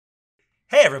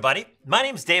Hey everybody, my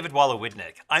name's David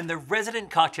Wallowidnick. I'm the resident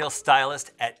cocktail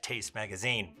stylist at Taste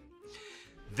Magazine.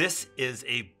 This is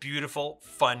a beautiful,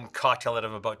 fun cocktail that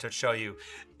I'm about to show you.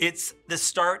 It's the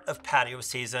start of patio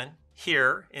season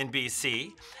here in BC,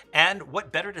 and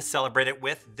what better to celebrate it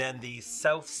with than the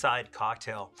Southside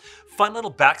cocktail. Fun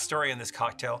little backstory on this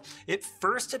cocktail. It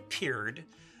first appeared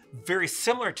very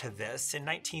similar to this in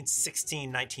 1916,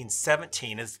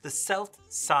 1917 as the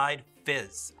Southside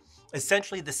Fizz.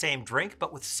 Essentially the same drink,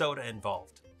 but with soda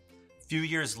involved. A few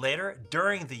years later,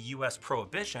 during the US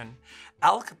prohibition,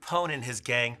 Al Capone and his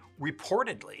gang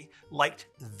reportedly liked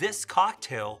this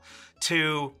cocktail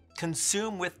to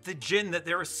consume with the gin that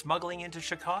they were smuggling into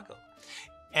Chicago.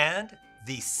 And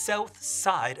the south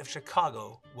side of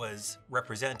Chicago was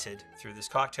represented through this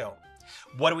cocktail.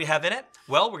 What do we have in it?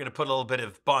 Well, we're going to put a little bit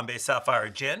of Bombay Sapphire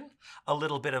Gin, a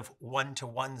little bit of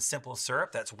 1-to-1 simple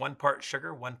syrup, that's 1 part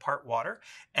sugar, 1 part water,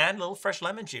 and a little fresh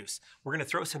lemon juice. We're going to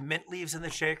throw some mint leaves in the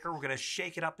shaker. We're going to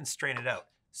shake it up and strain it out.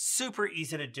 Super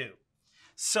easy to do.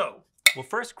 So we'll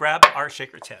first grab our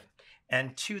shaker tin,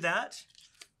 and to that,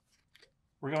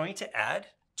 we're going to add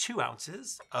 2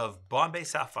 ounces of Bombay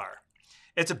Sapphire.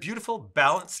 It's a beautiful,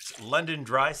 balanced London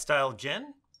dry style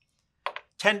gin,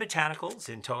 10 botanicals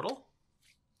in total,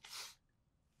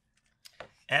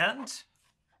 and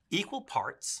equal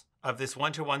parts of this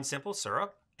 1-to-1 simple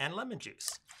syrup and lemon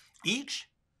juice. Each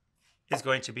is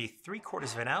going to be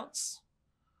 3/4 of an ounce,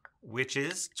 which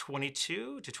is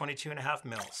 22 to 22.5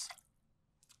 mils.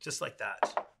 Just like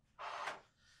that.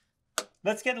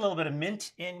 Let's get a little bit of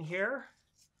mint in here.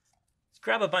 Let's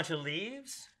grab a bunch of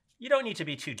leaves. You don't need to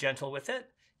be too gentle with it.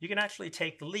 You can actually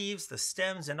take the leaves, the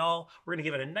stems and all. We're gonna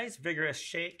give it a nice vigorous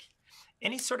shake.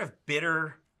 Any sort of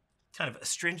bitter kind of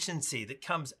astringency that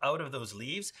comes out of those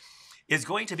leaves is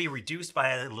going to be reduced by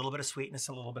a little bit of sweetness,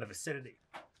 a little bit of acidity.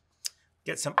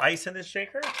 Get some ice in this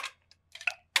shaker.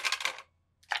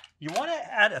 You want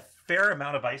to add a fair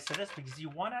amount of ice to this because you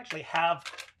want to actually have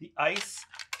the ice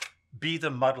be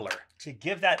the muddler to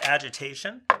give that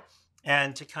agitation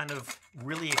and to kind of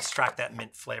really extract that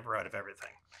mint flavor out of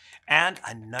everything. And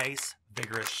a nice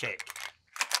vigorous shake.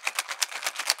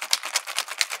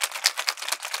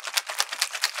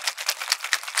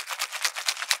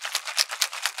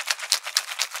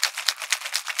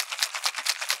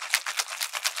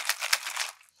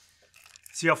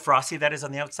 See how frosty that is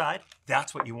on the outside?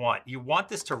 That's what you want. You want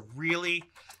this to really,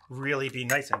 really be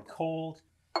nice and cold.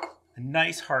 A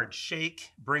nice hard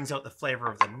shake brings out the flavor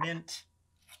of the mint.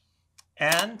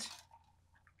 And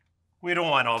we don't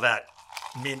want all that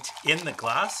mint in the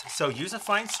glass, so use a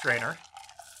fine strainer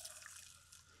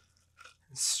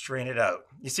and strain it out.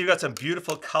 You see we've got some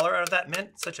beautiful color out of that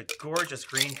mint. Such a gorgeous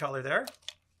green color there.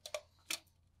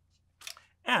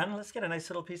 And let's get a nice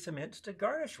little piece of mint to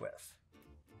garnish with.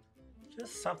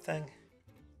 Just something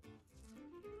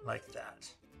like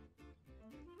that.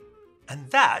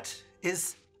 And that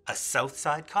is a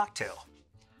Southside cocktail.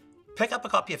 Pick up a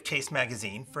copy of Taste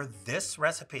Magazine for this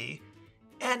recipe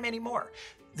and many more.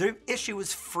 The issue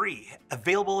is free,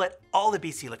 available at all the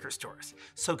BC liquor stores.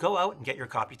 So go out and get your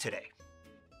copy today.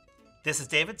 This is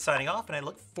David signing off, and I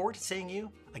look forward to seeing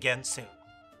you again soon.